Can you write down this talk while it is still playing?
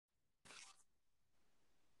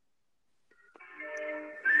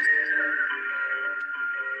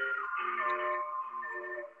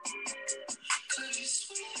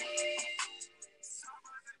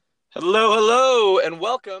Hello, hello, and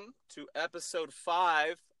welcome to episode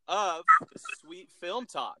 5 of the Sweet Film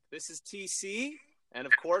Talk. This is TC, and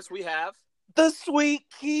of course we have The Sweet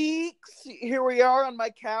Keeks. Here we are on my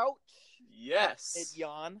couch. yes. Mid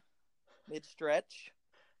yawn, mid stretch.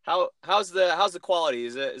 How's the quality?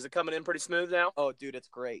 Is it coming in pretty smooth now? Oh, dude, it's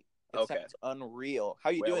great. It Okay. sounds unreal. How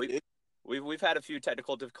you Well, doing, dude? we've had a few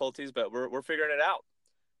technical difficulties, but we're figuring it out.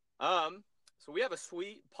 So we have a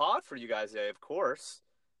sweet pod for you guys today, of course.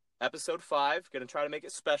 Episode 5, going to try to make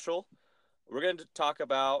it special. We're going to talk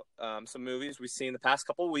about some movies we've seen the past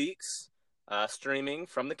couple weeks, streaming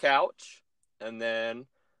from the couch, and then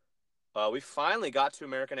we finally got to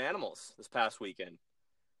American Animals this past weekend.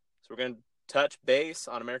 So we're going to touch base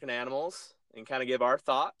on American Animals and kind of give our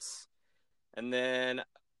thoughts, and then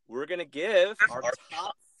we're going to give our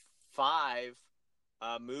top 5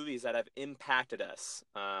 movies that have impacted us.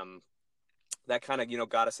 That kind of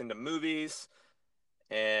got us into movies.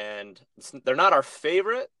 And they're not our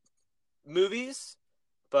favorite movies,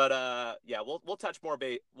 but we'll touch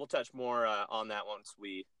more on that once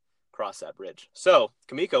we cross that bridge. So,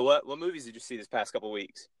 Kamiko, what movies did you see this past couple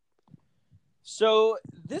weeks? So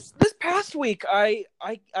this past week, I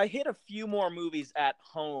hit a few more movies at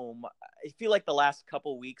home. I feel like the last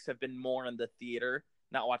couple weeks have been more in the theater,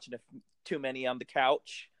 not watching too many on the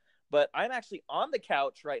couch. But I'm actually on the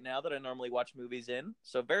couch right now that I normally watch movies in,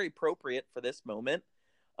 so very appropriate for this moment.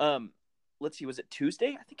 Let's see, was it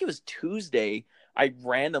Tuesday? I think it was Tuesday. I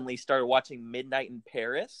randomly started watching Midnight in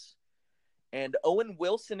Paris, and Owen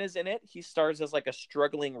Wilson is in it. He stars as like a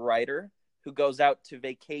struggling writer who goes out to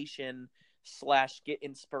vacation / get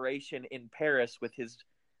inspiration in Paris with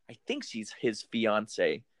I think she's his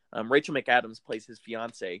fiance. Rachel McAdams plays his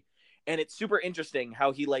fiance. And it's super interesting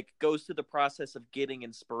how he like goes through the process of getting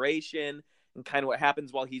inspiration and kind of what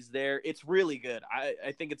happens while he's there. It's really good.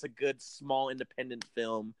 I think it's a good small independent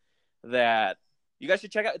film that you guys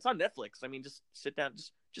should check out. It's on Netflix. I mean, just sit down,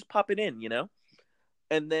 just pop it in,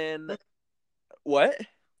 And then what?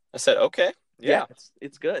 I said, okay. Yeah.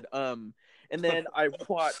 It's good. And then I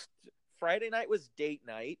watched Friday night was date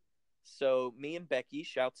night. So me and Becky,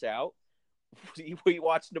 shouts out. We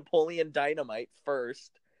watched Napoleon Dynamite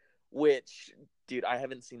first. Which, dude, I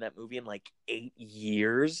haven't seen that movie in like 8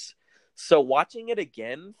 years. So watching it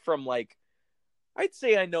again from like, I'd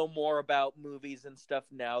say I know more about movies and stuff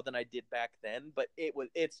now than I did back then. But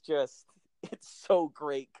it's so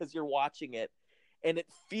great because you're watching it and it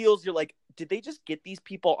feels, you're like, did they just get these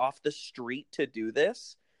people off the street to do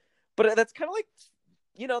this? But that's kind of like,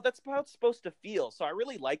 that's how it's supposed to feel. So I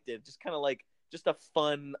really liked it. Just kind of like, just a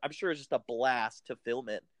fun, I'm sure it's just a blast to film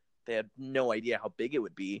it. They had no idea how big it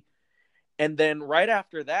would be. And then right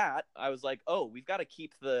after that, I was like, oh, we've got to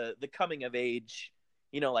keep the coming of age,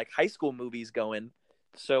 like high school movies going.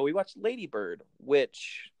 So we watched Lady Bird,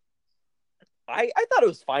 which I thought it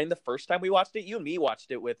was fine the first time we watched it. You and me watched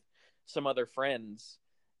it with some other friends.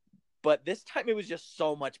 But this time it was just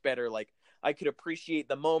so much better. Like I could appreciate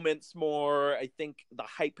the moments more. I think the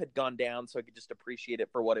hype had gone down, so I could just appreciate it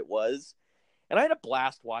for what it was. And I had a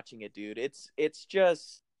blast watching it, dude. It's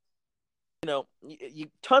just, you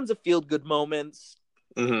tons of feel-good moments.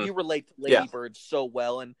 Mm-hmm. You relate to Lady Bird so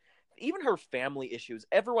well, and even her family issues.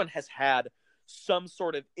 Everyone has had some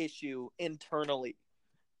sort of issue internally,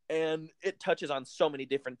 and it touches on so many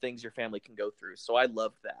different things your family can go through. So I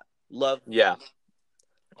love that. Yeah.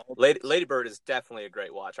 Lady Bird is definitely a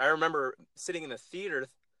great watch. I remember sitting in the theater,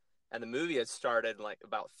 and the movie had started, like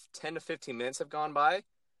about 10 to 15 minutes have gone by.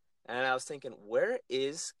 And I was thinking, where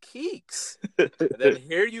is Keeks? And then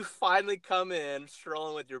here you finally come in,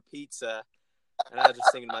 strolling with your pizza. And I was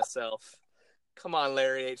just thinking to myself, come on,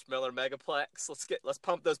 Larry H. Miller Megaplex. Let's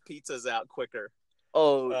pump those pizzas out quicker.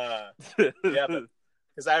 Oh. Yeah,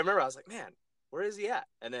 because I remember I was like, man, where is he at?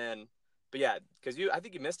 And then, but yeah, because I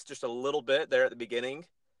think you missed just a little bit there at the beginning.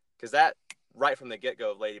 Because that, right from the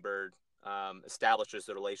get-go of Lady Bird, establishes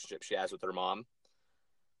the relationship she has with her mom.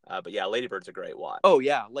 But yeah, Lady Bird's a great watch. Oh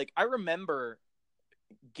yeah, like I remember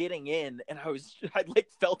getting in and I like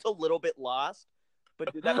felt a little bit lost,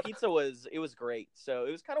 but dude, that pizza was great. So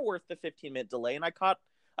it was kind of worth the 15-minute delay, and I caught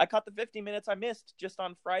the 15 minutes I missed just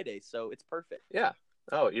on Friday, so it's perfect. Yeah.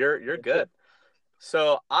 Oh, you're good.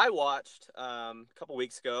 So I watched a couple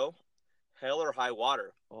weeks ago, Hell or High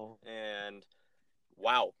Water. Oh. And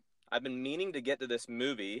wow, I've been meaning to get to this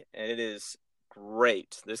movie, and it is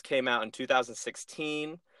great. This came out in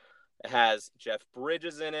 2016. It has Jeff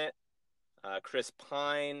Bridges in it, Chris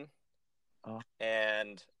Pine,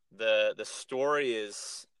 and the story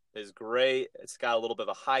is great. It's got a little bit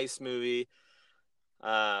of a heist movie.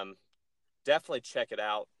 Definitely check it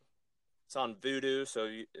out. It's on Vudu, so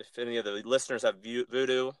if any of the listeners have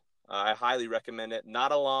Vudu, I highly recommend it.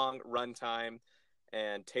 Not a long runtime.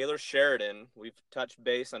 And Taylor Sheridan, we've touched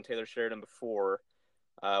base on Taylor Sheridan before,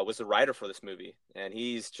 was the writer for this movie. And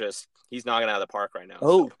he's knocking it out of the park right now.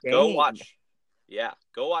 Oh, so go dang. watch. Yeah,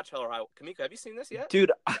 go watch Hell or High. Kamiko, have you seen this yet?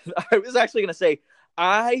 Dude, I was actually going to say,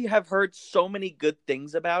 I have heard so many good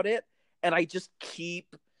things about it, and I just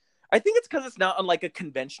keep... I think it's because it's not on like a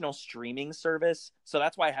conventional streaming service, so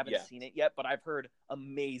that's why I haven't seen it yet, but I've heard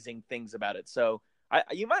amazing things about it. So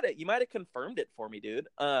you might have confirmed it for me, dude.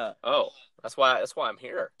 That's why I'm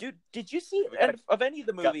here. Dude, did you see of any of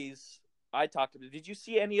the movies I talked about? Did you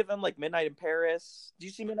see any of them, like Midnight in Paris? Did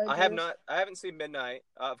you see Midnight in Paris? I have not. I haven't seen Midnight.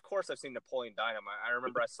 Of course, I've seen Napoleon Dynamite. I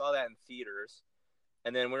remember I saw that in theaters,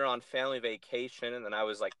 and then we were on family vacation, and then I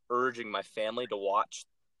was like urging my family to watch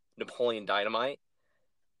Napoleon Dynamite.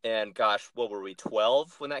 And gosh, what were we,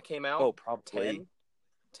 12 when that came out? Oh, probably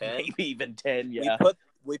 10? Maybe even 10. Yeah.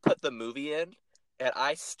 We put the movie in, and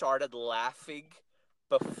I started laughing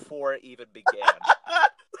before it even began.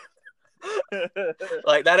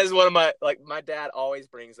 Like, that is one of my dad always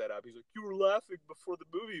brings that up. He's like, you were laughing before the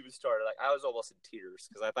movie even started. Like, I was almost in tears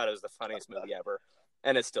because I thought it was the funniest movie ever,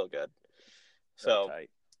 and it's still good. So tight.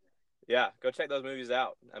 Yeah, go check those movies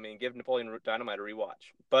out. I mean, give Napoleon Dynamite a rewatch.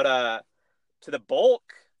 But to the bulk,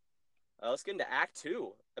 let's get into Act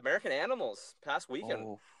 2. American Animals, past weekend.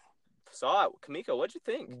 Oh. Saw it. Kamiko, what'd you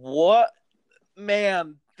think? What?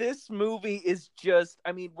 Man, this movie is just...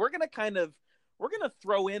 I mean, we're going to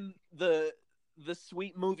throw in the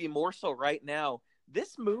sweet movie more so right now.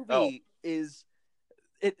 This movie is...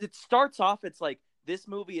 It starts off, it's like, this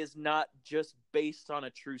movie is not just based on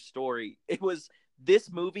a true story.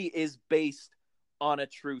 This movie is based on a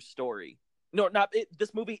true story. No,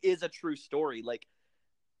 this movie is a true story. Like,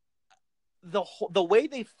 the way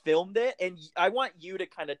they filmed it, and I want you to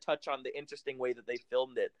kind of touch on the interesting way that they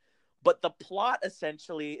filmed it. But the plot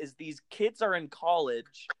essentially is these kids are in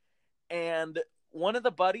college, and one of the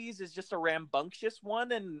buddies is just a rambunctious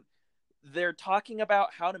one, and they're talking about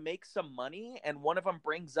how to make some money, and one of them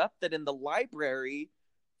brings up that in the library,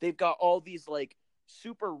 they've got all these, like,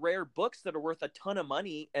 super rare books that are worth a ton of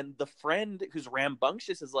money, and the friend who's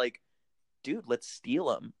rambunctious is like, dude, let's steal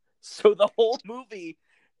them. So the whole movie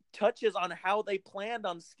touches on how they planned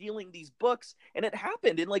on stealing these books, and it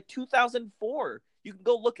happened in like 2004. You can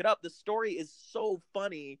go look it up. The story is so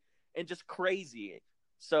funny and just crazy.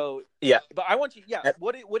 So yeah, but I want you,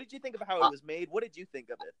 what did you think of how it was made? What did you think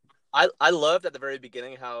of it? I loved at the very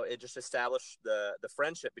beginning how it just established the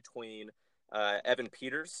friendship between Evan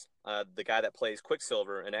Peters, the guy that plays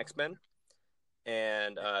Quicksilver in X-Men,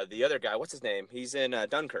 and the other guy, what's his name? He's in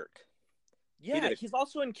Dunkirk. Yeah, he's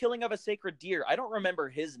also in Killing of a Sacred Deer. I don't remember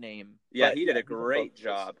his name. Yeah, he did a great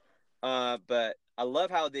job. But I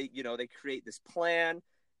love how they create this plan,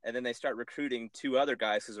 and then they start recruiting two other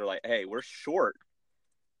guys because they're like, hey, we're short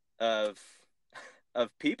of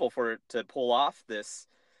people to pull off this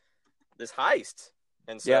heist.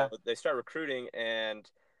 And so they start recruiting, and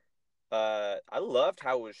I loved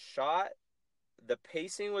how it was shot. The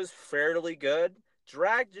pacing was fairly good,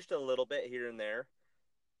 dragged just a little bit here and there,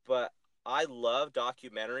 but I love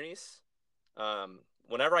documentaries.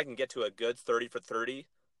 Whenever I can get to a good 30 for 30,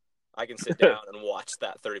 I can sit down and watch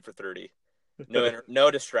that 30 for 30.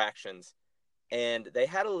 No distractions. And they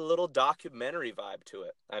had a little documentary vibe to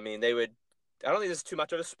it. I mean, I don't think this is too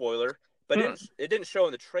much of a spoiler, but it didn't show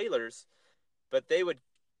in the trailers, but they would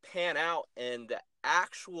pan out and the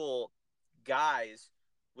actual guys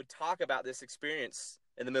would talk about this experience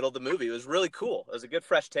in the middle of the movie. It was really cool. It was a good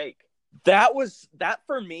fresh take. That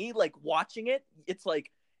for me, like watching it, it's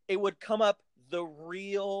like it would come up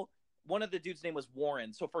one of the dude's name was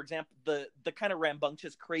Warren. So for example, the kind of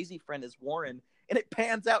rambunctious crazy friend is Warren, and it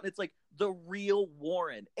pans out and it's like the real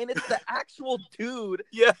Warren, and it's the actual dude.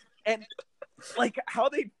 Yeah. And like how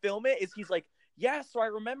they film it is he's like, yeah, so I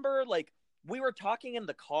remember like we were talking in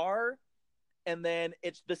the car, and then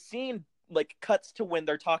it's the scene like cuts to when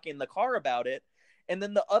they're talking in the car about it. And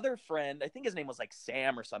then the other friend, I think his name was like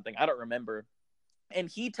Sam or something, I don't remember. And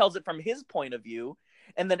he tells it from his point of view,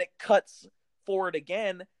 and then it cuts forward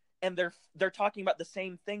again, and they're talking about the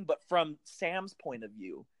same thing, but from Sam's point of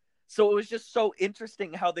view. So it was just so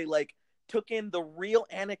interesting how they like took in the real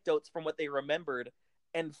anecdotes from what they remembered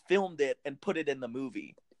and filmed it and put it in the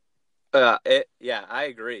movie. I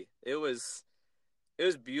agree. It was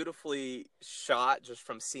beautifully shot just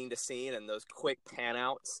from scene to scene and those quick pan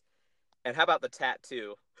outs. And how about the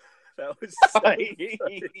tattoo? That was so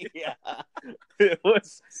yeah. It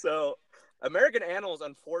was so. American Animals,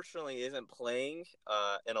 unfortunately, isn't playing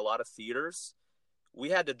in a lot of theaters. We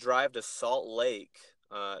had to drive to Salt Lake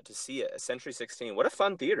to see it at Century 16. What a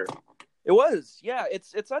fun theater! It was, yeah.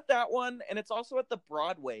 It's at that one, and it's also at the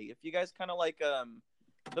Broadway. If you guys kind of like,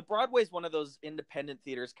 the Broadway is one of those independent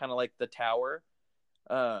theaters, kind of like the Tower,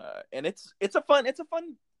 and it's a fun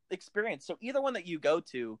experience. So either one that you go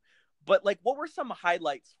to, but like, what were some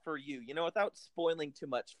highlights for you? You know, without spoiling too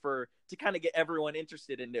much, for to kind of get everyone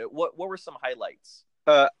interested into it. What were some highlights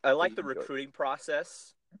I that like you the enjoyed? recruiting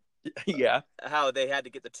process, Yeah. how they had to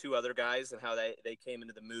get the two other guys and how they came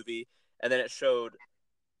into the movie, and then it showed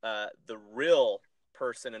the real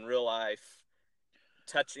person in real life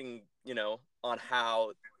touching, on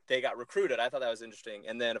how they got recruited. I thought that was interesting.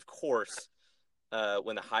 And then, of course,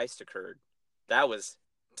 when the heist occurred, that was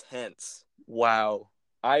tense. Wow.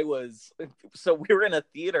 I was so we were in a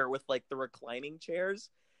theater with like the reclining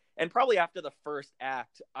chairs, and probably after the first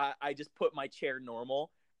act, I just put my chair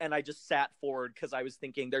normal and I just sat forward because I was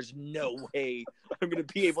thinking there's no way I'm gonna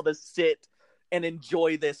be able to sit and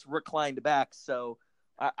enjoy this reclined back. So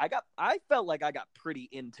I felt like I got pretty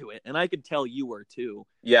into it, and I could tell you were too.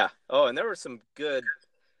 Yeah. Oh, and there were some good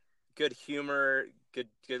humor, good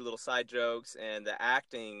little side jokes, and the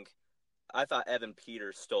acting. I thought Evan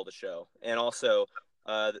Peters stole the show, and also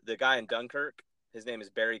the guy in Dunkirk. His name is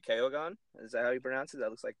Barry Keoghan. Is that how you pronounce it? That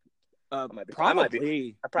looks like I might be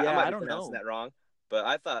Probably. I Yeah, might I be don't pronouncing know. that wrong, but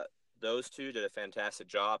I thought those two did a fantastic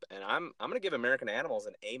job, and I'm gonna give American Animals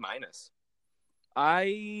an A minus.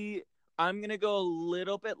 I I'm gonna go a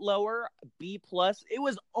little bit lower, B plus. It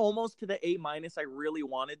was almost to the A minus. I really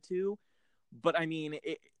wanted to, but I mean,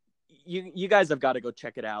 you guys have got to go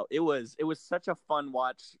check it out. It was such a fun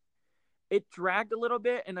watch. It dragged a little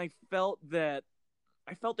bit, and I felt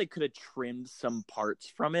they could have trimmed some parts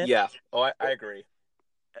from it, Yeah. Oh, I agree.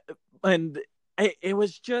 and it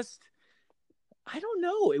was just, I don't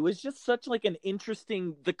know. It was just such like an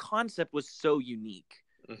interesting. The concept was so unique,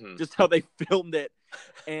 Hmm. just how they filmed it,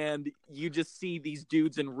 and you just see these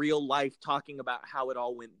dudes in real life talking about how it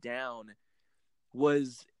all went down,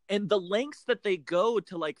 was and the lengths that they go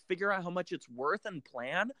to like figure out how much it's worth and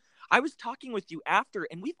plan. I was talking with you after,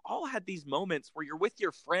 and we've all had these moments where you're with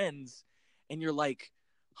your friends and you're like,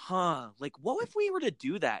 like, what if we were to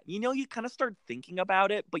do that? You kind of start thinking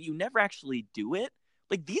about it, but you never actually do it.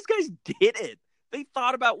 Like, these guys did it. They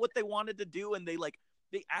thought about what they wanted to do, and they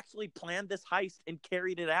actually planned this heist and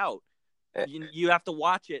carried it out. You have to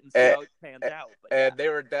watch it and see And, how it pans out. But yeah. and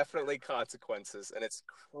there were definitely consequences, and it's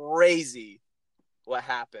crazy what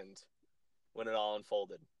happened when it all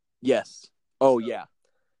unfolded. Yes. Oh So yeah.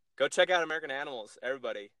 go check out American Animals,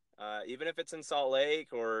 everybody. Even if it's in Salt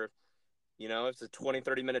Lake or, if it's a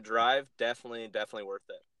 20-30 minute drive, definitely worth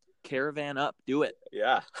it. Caravan up. Do it.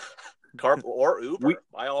 Yeah. Carpool or We Uber,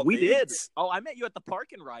 by all we did. means. Oh, I met you at the park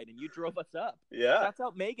and ride, and you drove us up. Yeah. Shouts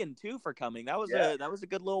out Megan too for coming. That was Yeah. a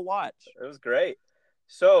good little watch. It was great.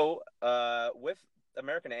 So, with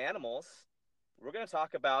American Animals, we're going to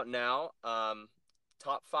talk about now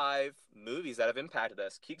top 5 movies that have impacted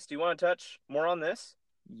us. Keeks, do you want to touch more on this?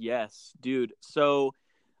 Yes, dude. So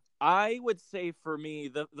I would say for me,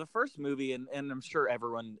 the first movie, and I'm sure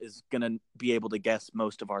everyone is gonna be able to guess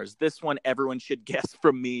most of ours. This one, everyone should guess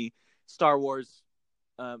from me. Star Wars,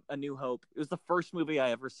 A New Hope. It was the first movie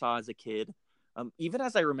I ever saw as a kid. Even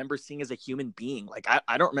as I remember seeing as a human being, like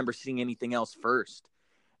I don't remember seeing anything else first.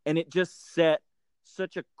 And it just set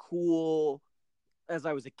such a cool. As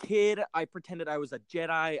I was a kid, I pretended I was a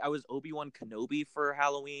Jedi. I was Obi-Wan Kenobi for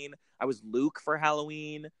Halloween. I was Luke for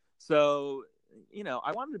Halloween. So,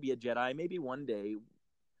 I wanted to be a Jedi. Maybe one day,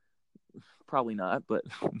 probably not, but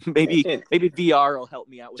maybe VR will help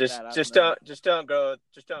me out with Just that. I don't just know.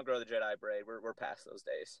 don't grow the Jedi braid. We're past those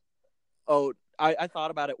days. Oh, I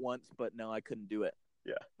thought about it once, but no, I couldn't do it.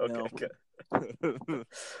 Yeah. Okay. No. Good.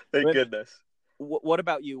 Thank goodness. What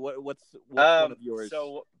about you? What's one of yours?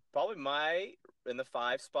 So probably in the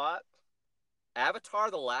 5 spot, Avatar: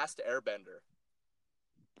 The Last Airbender.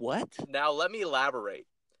 What? Now let me elaborate.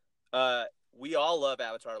 We all love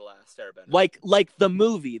Avatar: The Last Airbender. Like the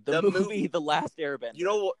movie, The movie. The Last Airbender. You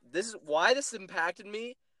know, this is why this impacted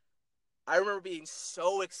me. I remember being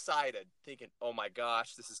so excited, thinking, "Oh my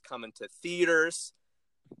gosh, this is coming to theaters."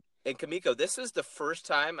 And Kamiko, this was the first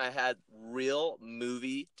time I had real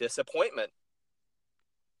movie disappointment.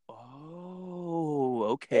 Oh,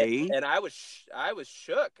 okay. And I was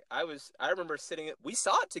shook. I remember sitting. We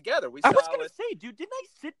saw it together. I was gonna say, dude, didn't I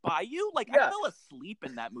sit by you? Like, Yeah. I fell asleep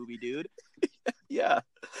in that movie, dude. Yeah.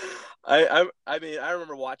 I mean, I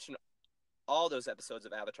remember watching all those episodes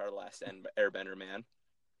of Avatar: The Last Airbender, man.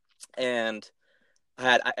 And I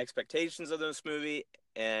had expectations of this movie,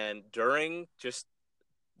 and just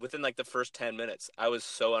within like the first 10 minutes, I was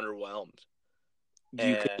so underwhelmed.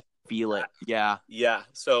 You could feel it. Yeah. Yeah.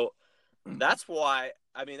 So that's why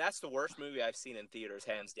I mean, that's the worst movie I've seen in theaters,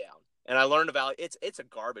 hands down. And I learned about it's a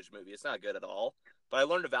garbage movie. It's not good at all. But I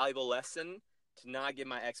learned a valuable lesson to not get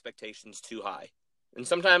my expectations too high. And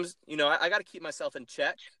sometimes, I got to keep myself in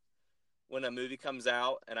check when a movie comes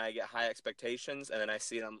out and I get high expectations, and then I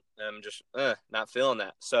see them and I'm just not feeling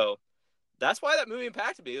that. So that's why that movie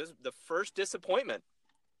impacted me. It was the first disappointment.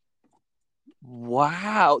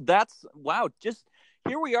 Wow. Just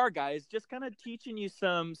here we are, guys, just kind of teaching you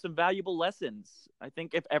some valuable lessons. I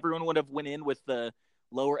think if everyone would have went in with the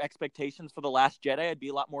lower expectations for The Last Jedi, I'd be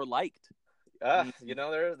a lot more liked.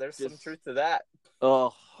 There's some truth to that.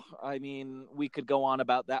 Oh, I mean, we could go on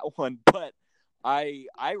about that one, but I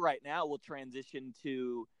right now will transition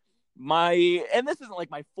to and this isn't like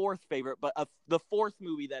my fourth favorite, but the fourth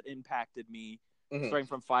movie that impacted me, starting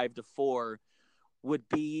from 5 to 4, would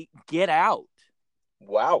be Get Out.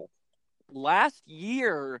 Wow. Last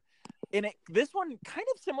year, this one kind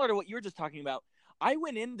of similar to what you were just talking about. I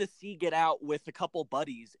went in to see Get Out with a couple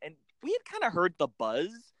buddies, and we had kind of heard the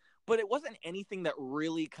buzz, but it wasn't anything that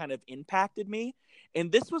really kind of impacted me.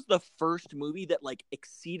 And this was the first movie that like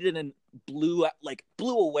exceeded and blew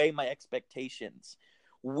away my expectations.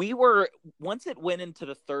 Once it went into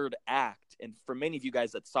the third act, and for many of you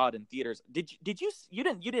guys that saw it in theaters, you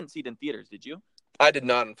didn't see it in theaters, did you? I did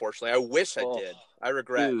not, unfortunately. I wish I did. I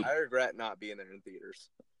regret not being there in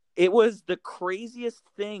theaters. It was the craziest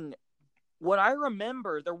thing. What I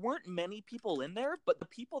remember, there weren't many people in there, but the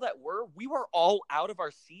people that were, we were all out of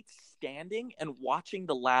our seats standing and watching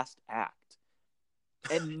the last act.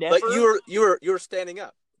 And never Like you were standing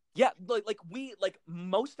up. Yeah, like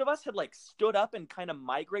most of us had like stood up and kind of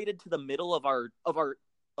migrated to the middle of our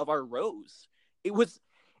rows. It was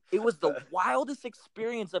the wildest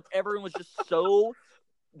experience of everyone was just so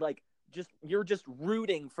like you're just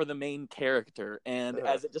rooting for the main character, and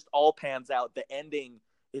as it just all pans out, the ending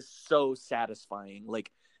is so satisfying.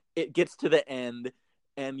 Like it gets to the end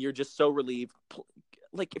and you're just so relieved.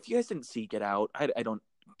 Like if you guys didn't see Get Out, I don't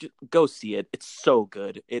just go see it. It's so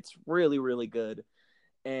good. It's really, really good.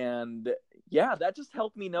 And yeah, that just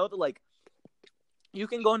helped me know that like you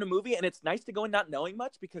can go in a movie and it's nice to go in not knowing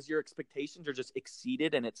much because your expectations are just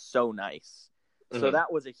exceeded, and it's so nice. So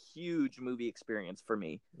that was a huge movie experience for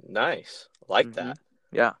me. Nice. Like that.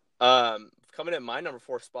 Yeah. Coming in my number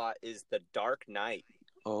 4 spot is The Dark Knight.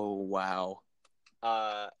 Oh, wow.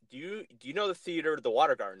 Do you know the theater, the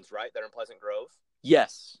Water Gardens, right? That are in Pleasant Grove?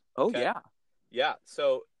 Yes. Oh, okay. Yeah. Yeah.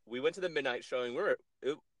 So we went to the midnight showing.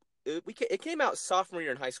 It came out sophomore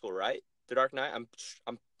year in high school, right? The Dark Knight.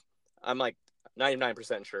 I'm like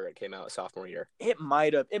 99% sure it came out sophomore year. It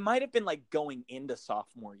might have been like going into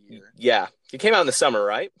sophomore year. Yeah. It came out in the summer,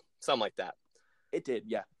 right? Something like that. It did,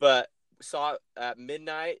 yeah. But we saw it at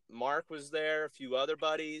midnight. Mark was there, a few other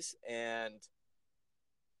buddies, and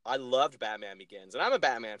I loved Batman Begins. And I'm a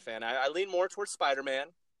Batman fan. I lean more towards Spider-Man,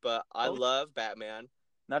 but I love Batman.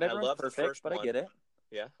 Not everyone's perfect, but I get it.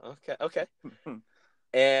 Yeah, okay.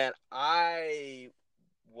 And I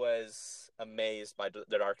was amazed by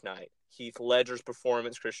The Dark Knight. Heath Ledger's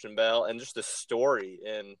performance, Christian Bale, and just the story.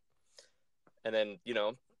 And then,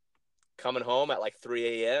 coming home at like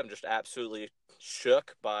 3 a.m., just absolutely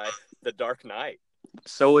shook by The Dark Knight.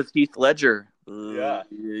 So was Heath Ledger. Yeah.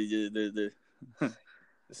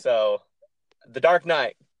 So, The Dark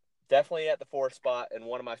Knight, definitely at the 4th spot and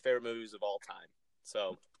one of my favorite movies of all time.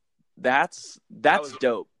 So that's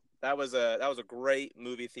dope. That was a great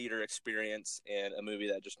movie theater experience and a movie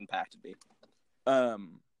that just impacted me.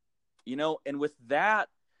 And with that,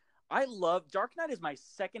 I love Dark Knight is my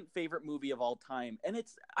second favorite movie of all time, and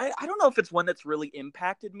I don't know if it's one that's really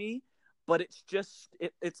impacted me, but it's just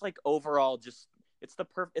it's like overall just it's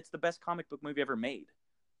the best comic book movie ever made.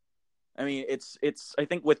 I mean, it's I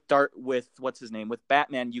think with what's his name, with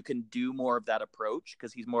Batman, you can do more of that approach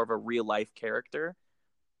because he's more of a real life character.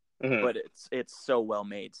 But it's so well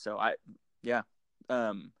made. So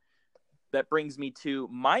that brings me to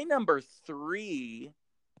my number 3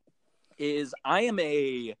 is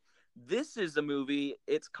this is a movie.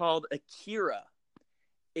 It's called Akira.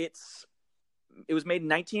 It was made in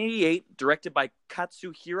 1988, directed by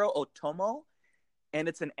Katsuhiro Otomo, and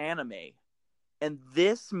it's an anime. And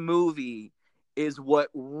this movie is what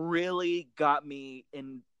really got me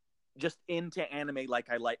into anime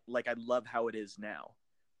like I love how it is now.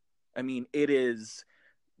 I mean, it was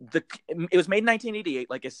made in 1988,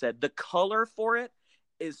 like I said. The color for it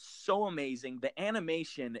is so amazing. The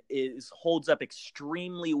animation holds up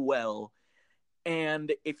extremely well.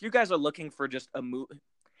 And if you guys are looking for just a movie,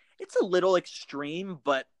 it's a little extreme,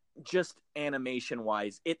 but just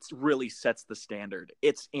animation-wise, it really sets the standard.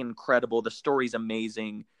 It's incredible. The story's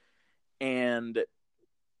amazing. And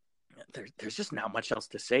there's just not much else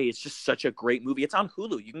to say. It's just such a great movie. It's on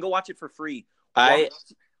Hulu. You can go watch it for free. I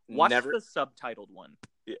Watch never. the subtitled one.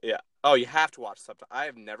 Yeah. Oh, you have to watch subtitle. I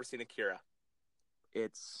have never seen Akira.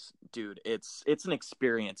 It's an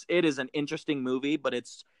experience. It is an interesting movie, but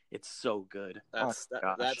it's so good. That's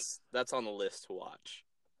on the list to watch.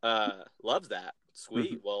 Loves that.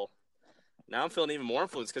 Sweet. Mm-hmm. Well, now I'm feeling even more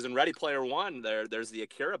influenced because in Ready Player One, there's the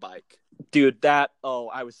Akira bike. Dude, I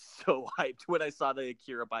was so hyped when I saw the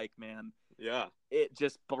Akira bike, man. Yeah.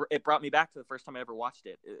 It brought me back to the first time I ever watched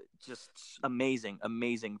it. Just amazing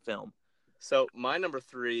film. So my number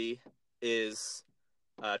 3 is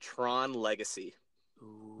Tron Legacy.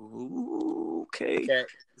 Ooh, okay.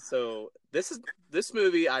 So this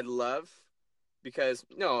movie I love because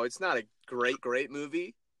it's not a great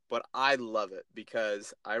movie, but I love it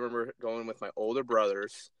because I remember going with my older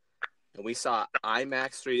brothers and we saw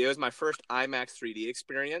IMAX 3D. It was my first IMAX 3D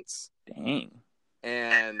experience. Dang.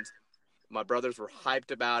 And my brothers were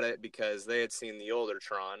hyped about it because they had seen the older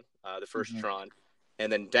Tron, the first Tron,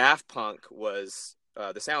 and then Daft Punk was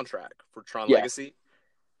the soundtrack for Tron Legacy.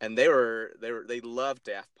 And they loved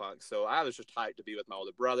Daft Punk, so I was just hyped to be with my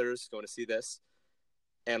older brothers, going to see this,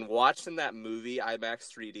 and watching that movie IMAX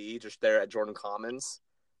 3D just there at Jordan Commons,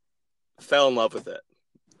 fell in love with it,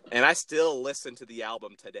 and I still listen to the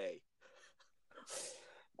album today.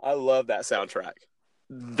 I love that soundtrack.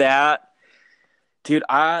 That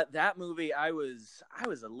movie, I was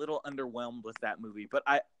a little underwhelmed with that movie, but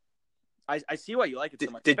I see why you like it so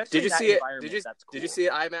much. Did you see it? Cool. Did you see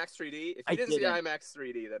it IMAX 3D? If you didn't see IMAX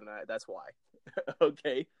 3D, then that's why.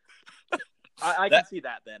 Okay. I can see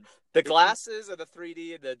that then. The glasses and the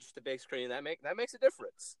 3D and just the big screen, that makes a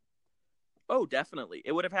difference. Oh, definitely.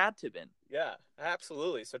 It would have had to been. Yeah,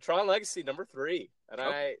 absolutely. So Tron Legacy number 3, and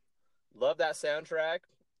I love that soundtrack.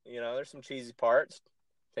 There's some cheesy parts.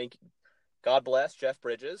 Thank you. God bless Jeff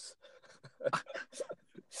Bridges.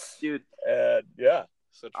 Dude. Yeah.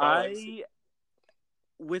 So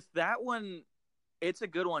with that one, it's a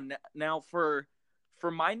good one. Now for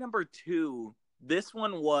my number 2, this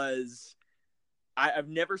one was I've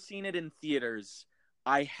never seen it in theaters.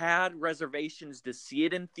 I had reservations to see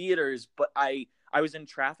it in theaters, but I was in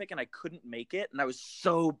traffic and I couldn't make it, and I was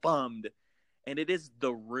so bummed. And it is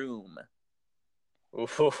The Room.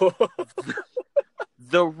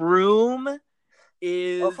 The Room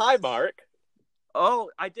is. Oh, hi, Mark. Oh,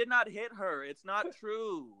 I did not hit her. It's not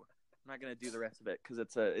true. I'm not gonna do the rest of it because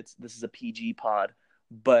this is a PG pod,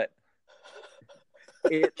 but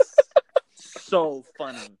it's so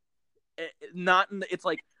funny. It's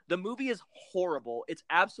like the movie is horrible. It's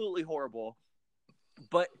absolutely horrible,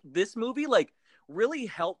 but this movie really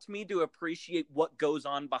helped me to appreciate what goes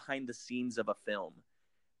on behind the scenes of a film,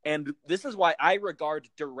 and this is why I regard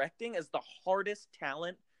directing as the hardest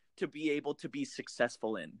talent to be able to be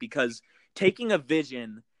successful in, because taking a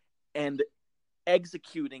vision and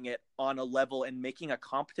executing it on a level and making a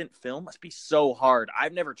competent film must be so hard.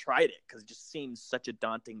 I've never tried it because it just seems such a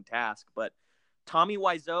daunting task, but Tommy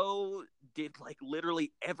Wiseau did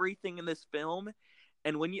literally everything in this film,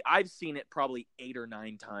 and I've seen it probably 8 or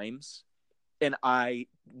 9 times, and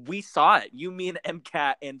we saw it. You, me, and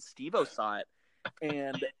MCAT and Steve-O saw it,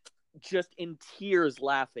 and just in tears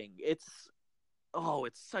laughing. It's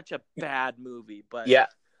such a bad movie, but yeah.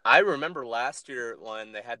 I remember last year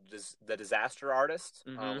when they had the Disaster Artist,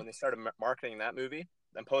 when they started marketing that movie,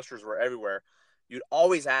 and posters were everywhere. You'd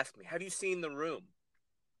always ask me, have you seen The Room?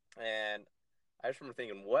 And I just remember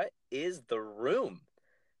thinking, what is The Room?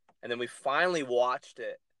 And then we finally watched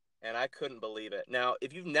it, and I couldn't believe it. Now,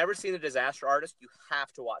 if you've never seen The Disaster Artist, you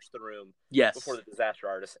have to watch The Room before The Disaster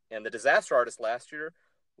Artist. And The Disaster Artist last year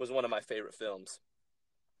was one of my favorite films.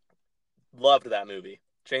 Loved that movie.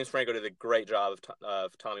 James Franco did a great job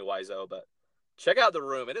of Tommy Wiseau, but check out The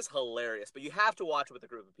Room. It is hilarious, but you have to watch it with a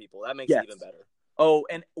group of people. That makes it even better. Oh,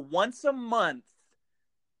 and once a month,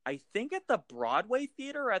 I think at the Broadway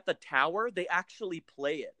Theater or at the Tower, they actually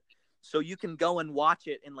play it. So you can go and watch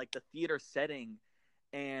it in the theater setting,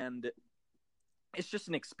 and it's just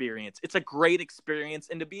an experience. It's a great experience,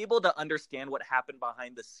 and to be able to understand what happened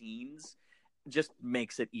behind the scenes just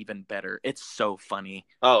makes it even better. It's so funny.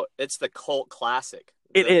 Oh, it's the cult classic.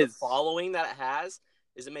 The following that it has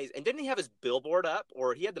is amazing. And didn't he have his billboard up,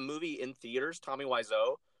 or he had the movie in theaters, Tommy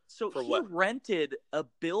Wiseau? So he rented a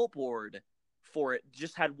billboard for it.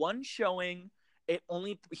 Just had one showing.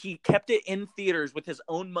 He kept it in theaters with his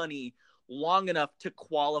own money long enough to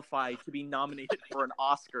qualify to be nominated for an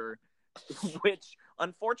Oscar, which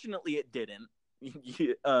unfortunately it didn't.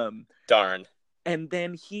 Darn. And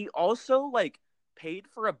then he also paid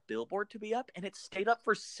for a billboard to be up, and it stayed up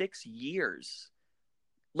for 6 years.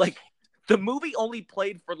 The movie only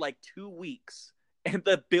played for like 2 weeks, and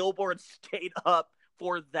the billboard stayed up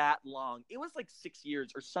for that long. It was like 6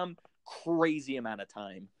 years or some crazy amount of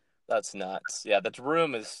time. That's nuts. Yeah, The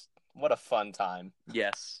Room is what a fun time.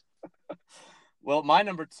 Yes. Well, my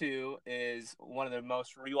number 2 is one of the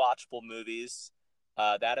most rewatchable movies,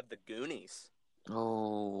 that of The Goonies.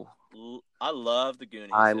 Oh, I love The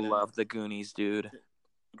Goonies. I love The Goonies, dude.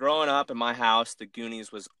 Growing up in my house, The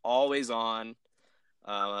Goonies was always on,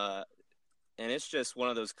 and it's just one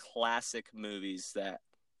of those classic movies that,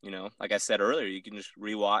 like I said earlier, you can just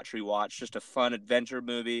rewatch. Just a fun adventure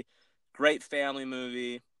movie, great family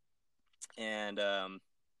movie, and of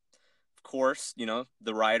course,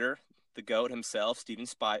 the writer, the GOAT himself, Steven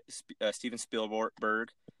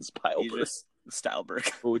Spielberg. Stylberg.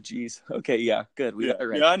 Oh, geez. Okay, yeah, good. We got it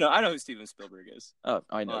right. Yeah, I know who Steven Spielberg is. Oh,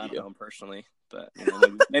 I know I you don't do. know him personally, but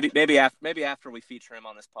maybe after we feature him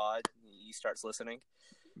on this pod, he starts listening.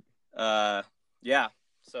 Yeah.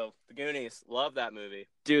 So The Goonies, love that movie,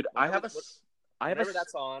 dude. Whenever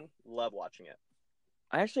that's on, love watching it.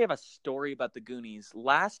 I actually have a story about The Goonies.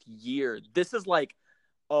 Last year, this is like,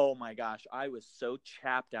 oh my gosh, I was so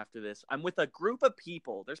chapped after this. I'm with a group of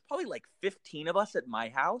people. There's probably like 15 of us at my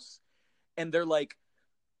house. And they're like,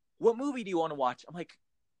 what movie do you want to watch? I'm like,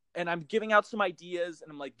 and I'm giving out some ideas. And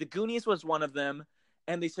I'm like, The Goonies was one of them.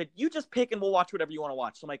 And they said, you just pick and we'll watch whatever you want to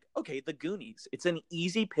watch. So I'm like, okay, The Goonies. It's an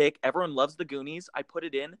easy pick. Everyone loves The Goonies. I put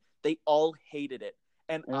it in. They all hated it.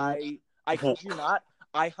 And I kid you not,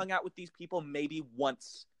 I hung out with these people maybe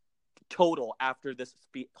once total after this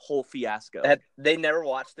whole fiasco. They never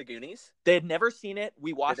watched The Goonies? They had never seen it.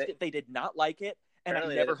 We watched it. They did not like it. And I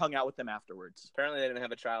never hung out with them afterwards. Apparently they didn't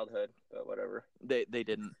have a childhood, but whatever. They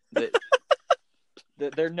didn't.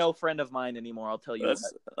 They're no friend of mine anymore, I'll tell you.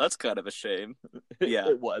 That's kind of a shame. Yeah.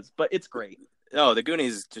 It was, but it's great. No, The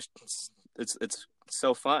Goonies, it's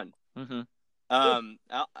so fun. Mm-hmm.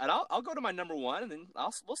 I'll go to my number 1, and then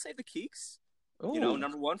we'll save the Keeks. Ooh.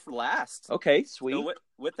 Number 1 for last. Okay, sweet. So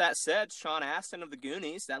with that said, Sean Astin of The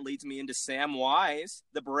Goonies, that leads me into Samwise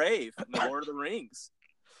the Brave in The Lord of the Rings.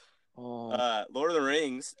 Oh. Lord of the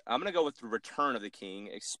Rings, I'm going to go with The Return of the King,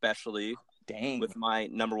 especially with my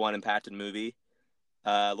number 1 impacted movie.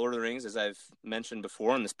 Lord of the Rings, as I've mentioned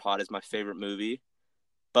before in this pod, is my favorite movie.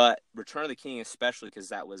 But Return of the King especially, because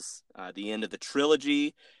that was the end of the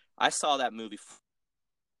trilogy. I saw that movie.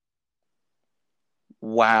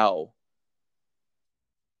 Wow.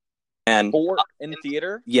 And 4 in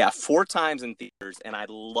theater? Yeah, 4 times in theaters, and I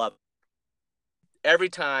loved it. Every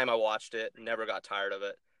time I watched it, never got tired of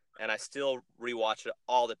it. And I still rewatch it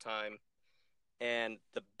all the time. And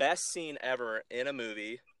the best scene ever in a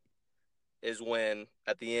movie is when,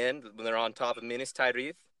 at the end, when they're on top of Minas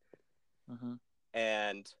Tirith, mm-hmm.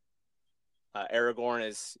 and Aragorn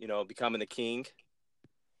is, becoming the king,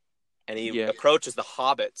 and he approaches the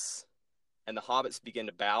hobbits, and the hobbits begin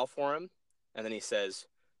to bow for him, and then he says,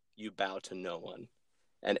 "You bow to no one,"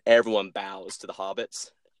 and everyone bows to the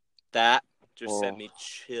hobbits. That just sent me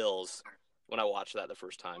chills when I watched that the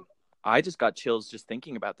first time. I just got chills just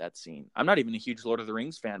thinking about that scene. I'm not even a huge Lord of the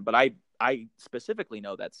Rings fan, but I specifically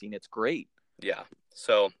know that scene. It's great. Yeah.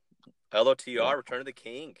 So, LOTR, Return of the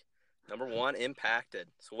King, number 1, impacted.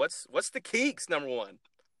 So what's the Keeks number 1?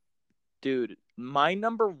 Dude, my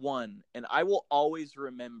number 1, and I will always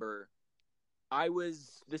remember. I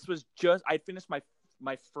finished my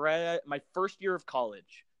first year of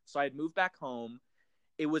college, so I had moved back home.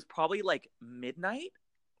 It was probably like midnight.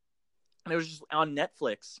 And it was just on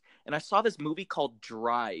Netflix. And I saw this movie called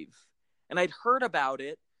Drive. And I'd heard about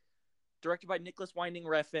it. Directed by Nicholas Winding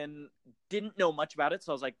Refn. Didn't know much about it.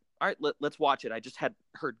 So I was like, all right, let's watch it. I just had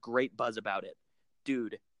heard great buzz about it.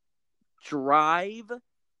 Dude, Drive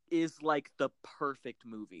is like the perfect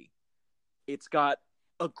movie. It's got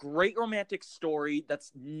a great romantic story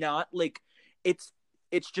that's not like... It's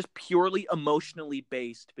just purely emotionally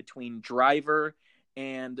based between Driver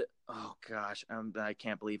and... Oh, gosh. I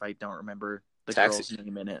can't believe I don't remember the girl's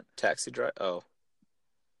name in it. Taxi Driver? Oh.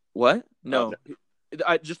 What? No.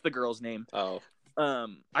 Just the girl's name. Oh.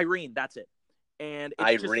 Irene, that's it. And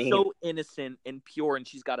it's just so innocent and pure, and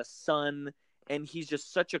she's got a son, and he's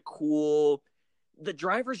just such a cool... The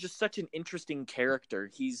driver's just such an interesting character.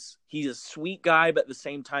 He's a sweet guy, but at the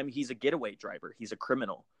same time, he's a getaway driver. He's a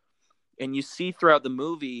criminal. And you see throughout the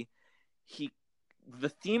movie, the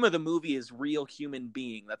theme of the movie is real human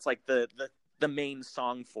being. That's like the main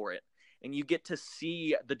song for it. And you get to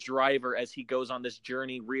see the driver as he goes on this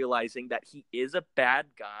journey, realizing that he is a bad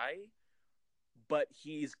guy, but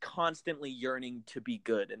he's constantly yearning to be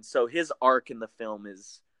good. And so his arc in the film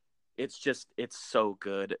is it's so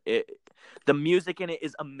good. The music in it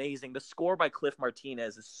is amazing. The score by Cliff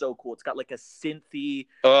Martinez is so cool. It's got like a synthy.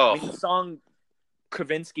 I mean, the song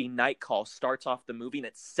Kravinsky Night Call starts off the movie and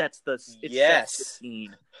it sets the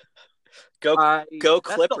scene. Go Clippers.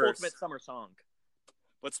 That's the ultimate summer song.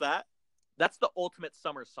 What's that? That's the ultimate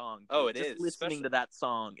summer song. Dude. Oh, it Just is. Listening to that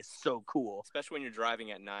song is so cool. Especially when you're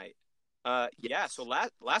driving at night. Yeah, so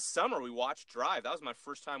last summer we watched Drive. That was my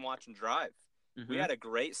first time watching Drive. We had a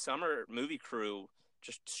great summer movie crew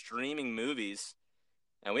just streaming movies.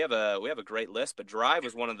 And we have a great list, but Drive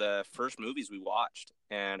was one of the first movies we watched.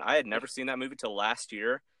 And I had never seen that movie till last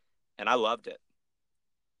year, and I loved it.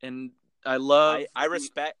 And I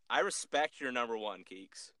respect your number one,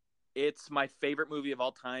 Keeks. It's my favorite movie of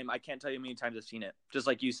all time. I can't tell you how many times I've seen it. Just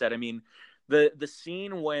like you said. I mean, the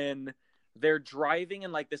scene when they're driving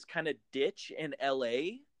in like this kind of ditch in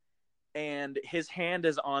LA and his hand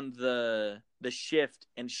is on the shift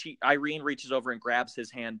and Irene reaches over and grabs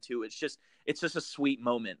his hand too. It's just a sweet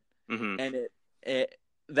moment. And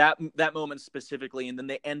that moment specifically, and then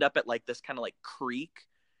they end up at like this kind of like creek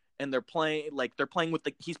and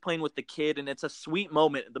he's playing with the kid, and it's a sweet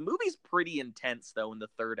moment. The movie's pretty intense though in the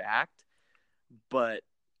third act, but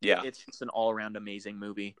yeah, it's just an all-around amazing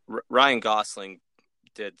movie. Ryan Gosling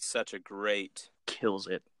did such a great kills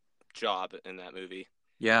it job in that movie.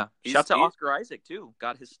 Yeah. Shouts out Oscar Isaac too.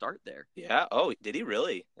 Got his start there. Yeah. Oh, did he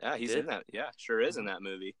really? Yeah, he's in that. Yeah, sure is in that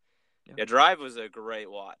movie. Yeah, Drive was a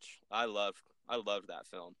great watch. I loved that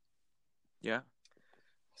film. Yeah.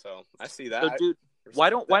 So I see that. So, dude, why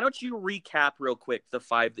don't you recap real quick the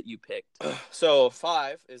 5 that you picked? So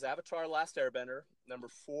 5 is Avatar: Last Airbender. Number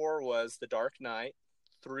 4 was The Dark Knight.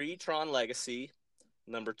 3, Tron Legacy.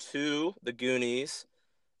 Number 2, The Goonies.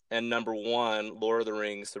 And number 1, Lord of the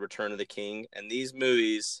Rings: The Return of the King. And these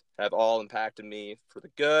movies have all impacted me for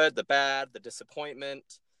the good, the bad, the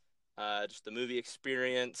disappointment, just the movie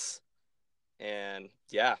experience. And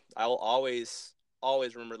yeah, I will always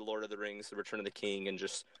remember the Lord of the Rings: The Return of the King, and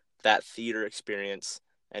just that theater experience,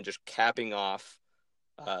 and just capping off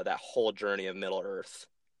that whole journey of Middle Earth.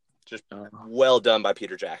 Just well done by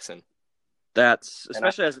Peter Jackson. That's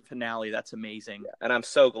especially as a finale. That's amazing. Yeah, and I'm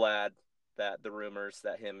so glad that the rumors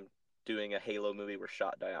that him doing a Halo movie were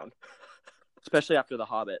shot down. Especially after The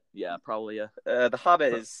Hobbit. Yeah, probably. The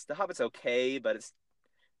Hobbit's okay, but it's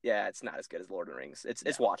not as good as Lord of the Rings. It's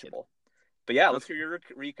watchable. But yeah, let's hear your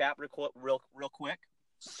recap real quick.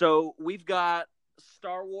 So we've got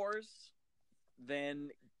Star Wars, then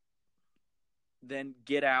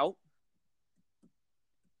Get Out,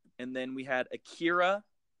 and then we had Akira,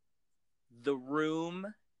 The Room,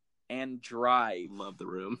 and Drive. Love The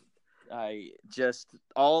Room.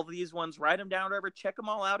 All of these ones, write them down, whatever. Check them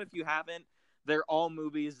all out if you haven't. They're all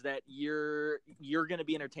movies that you're going to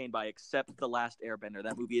be entertained by, except The Last Airbender.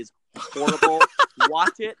 That movie is horrible.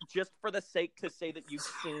 Watch it just for the sake to say that you've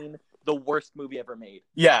seen the worst movie ever made.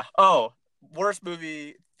 Yeah. Oh, worst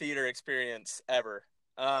movie theater experience ever.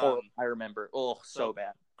 I remember. Oh, so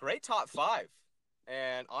bad. Great top 5.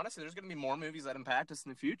 And honestly, there's going to be more movies that impact us in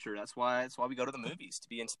the future. That's why we go to the movies, to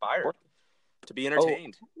be inspired, to be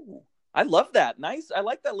entertained. Oh, I love that. Nice. I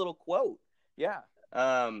like that little quote. Yeah.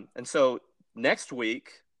 And so next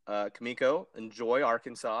week, Kamiko, enjoy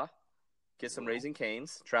Arkansas. Get some Raising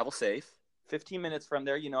Cane's. Travel safe. 15 minutes from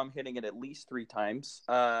there, I'm hitting it at least 3 times.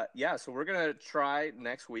 Yeah, so we're going to try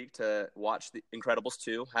next week to watch The Incredibles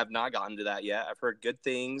 2. Have not gotten to that yet. I've heard good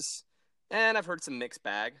things, and I've heard some mixed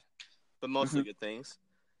bag, but mostly good things.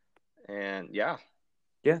 And yeah.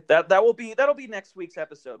 Yeah, that'll be next week's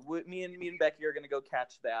episode. Me and Becky are going to go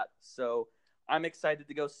catch that. So I'm excited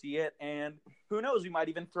to go see it, and who knows, we might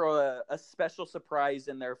even throw a special surprise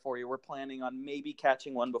in there for you. We're planning on maybe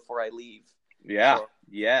catching one before I leave. Yeah. So,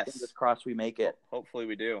 yes. Fingers crossed we make it. Hopefully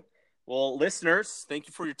we do. Well, listeners, thank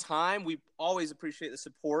you for your time. We always appreciate the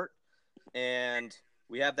support, and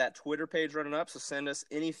we have that Twitter page running up, so send us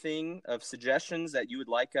anything of suggestions that you would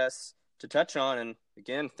like us to touch on. And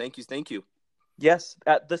again, thank you. Yes,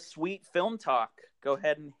 at The Sweet Film Talk. Go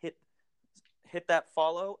ahead and hit that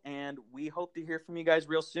follow, and we hope to hear from you guys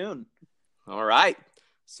real soon. All right.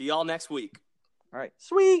 See y'all next week. All right.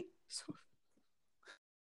 Sweet.